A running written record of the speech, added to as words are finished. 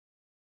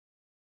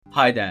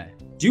Hi there,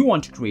 do you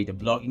want to create a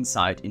blogging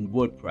site in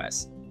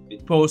WordPress?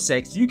 With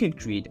PostX, you can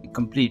create a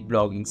complete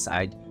blogging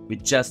site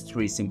with just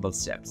 3 simple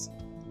steps.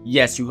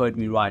 Yes, you heard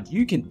me right,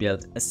 you can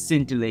build a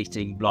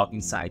scintillating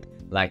blogging site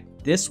like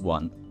this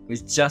one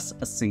with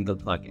just a single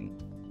plugin.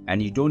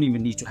 And you don't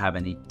even need to have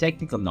any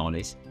technical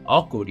knowledge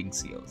or coding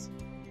skills.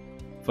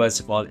 First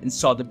of all,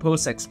 install the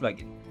PostX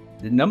plugin,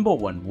 the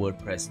 #1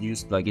 WordPress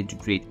news plugin to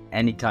create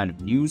any kind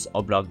of news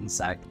or blogging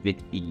site with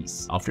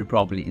ease. After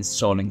properly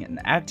installing and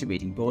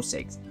activating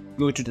PostX,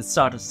 go to the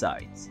starter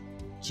sites.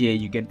 Here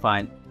you can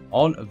find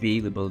all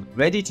available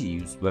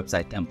ready-to-use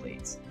website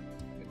templates.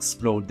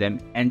 Explore them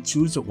and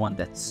choose the one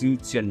that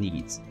suits your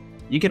needs.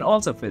 You can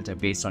also filter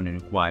based on your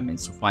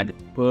requirements to find the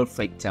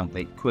perfect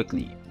template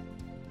quickly.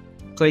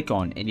 Click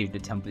on any of the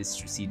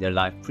templates to see their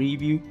live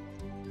preview.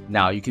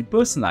 Now you can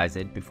personalize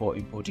it before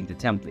importing the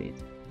template.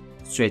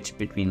 Switch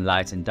between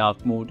light and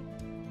dark mode.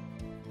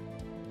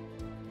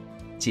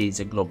 Change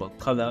the global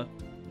color.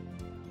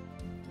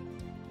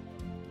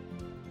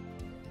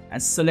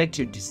 And select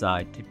your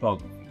desired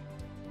typography.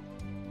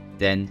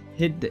 Then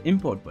hit the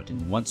import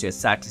button once you are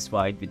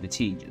satisfied with the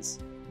changes.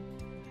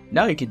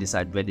 Now you can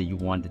decide whether you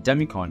want the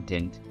dummy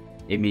content,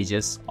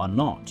 images or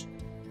not.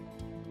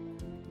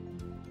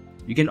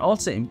 You can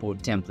also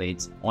import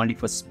templates only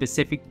for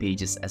specific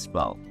pages as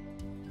well.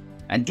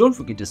 And don't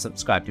forget to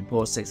subscribe to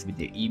PostX with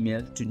your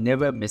email to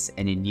never miss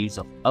any news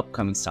of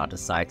upcoming starter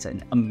sites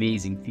and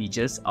amazing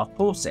features of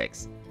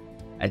PostX.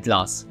 At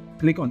last,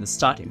 click on the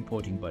Start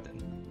Importing button.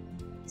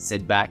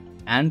 Sit back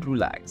and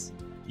relax.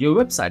 Your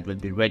website will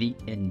be ready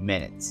in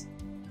minutes.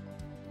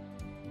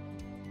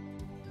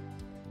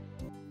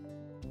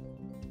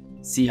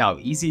 See how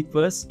easy it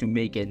was to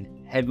make a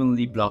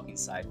heavenly blogging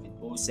site with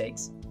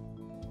PostX?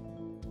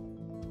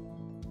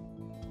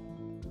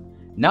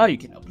 Now you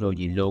can upload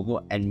your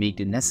logo and make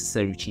the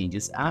necessary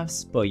changes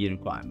as per your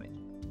requirement.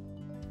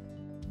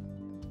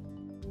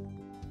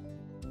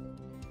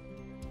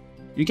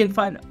 You can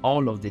find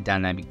all of the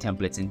dynamic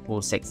templates in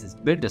PostX's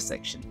Builder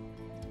section.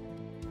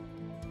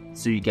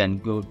 So you can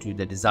go to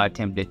the desired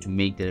template to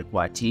make the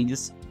required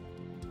changes,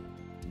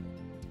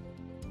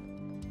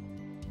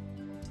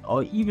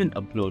 or even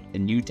upload a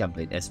new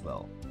template as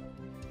well.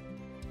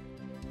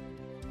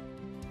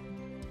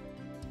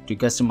 To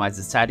customize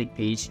the static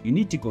page, you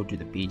need to go to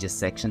the Pages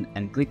section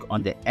and click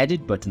on the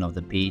Edit button of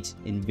the page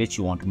in which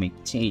you want to make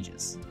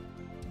changes.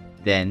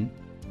 Then,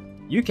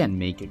 you can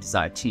make your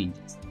desired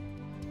changes.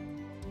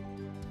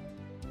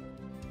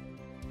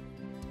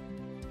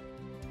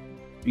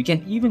 You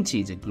can even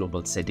change the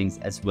global settings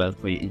as well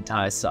for your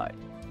entire site.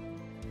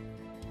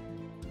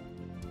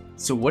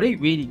 So what are you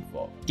waiting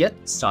for? Get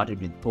started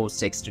with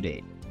PostX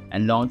today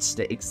and launch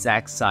the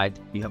exact site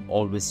you have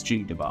always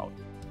dreamed about.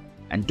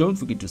 And don't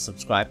forget to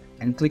subscribe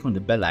and click on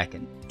the bell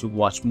icon to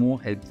watch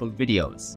more helpful videos.